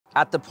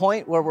At the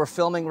point where we're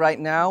filming right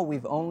now,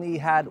 we've only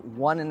had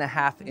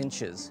 1.5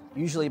 inches.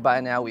 Usually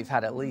by now we've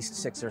had at least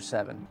 6 or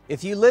 7.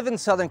 If you live in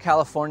Southern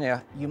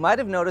California, you might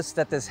have noticed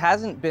that this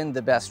hasn't been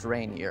the best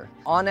rain year.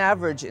 On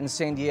average in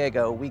San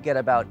Diego, we get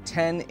about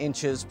 10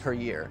 inches per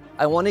year.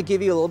 I want to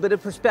give you a little bit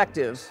of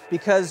perspective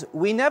because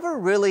we never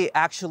really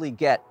actually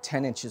get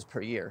 10 inches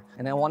per year.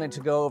 And I wanted to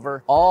go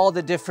over all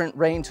the different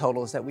rain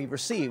totals that we've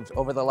received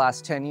over the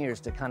last 10 years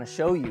to kind of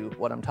show you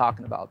what I'm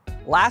talking about.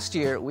 Last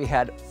year, we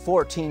had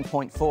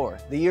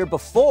 14.4. The year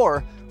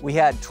before, we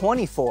had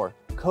 24.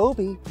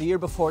 Kobe. The year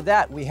before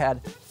that, we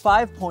had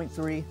 5.3,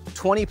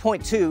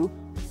 20.2,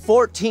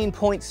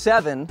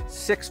 14.7,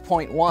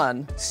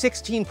 6.1,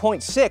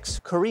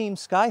 16.6, Kareem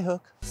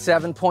Skyhook,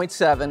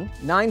 7.7,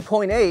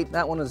 9.8,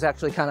 that one was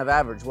actually kind of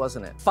average,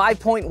 wasn't it?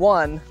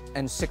 5.1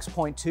 and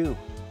 6.2,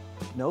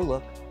 no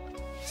look.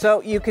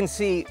 So you can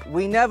see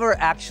we never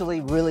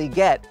actually really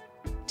get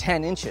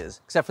 10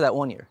 inches, except for that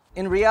one year.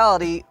 In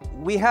reality,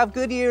 we have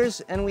good years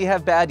and we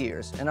have bad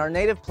years, and our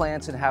native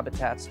plants and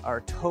habitats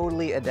are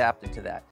totally adapted to that.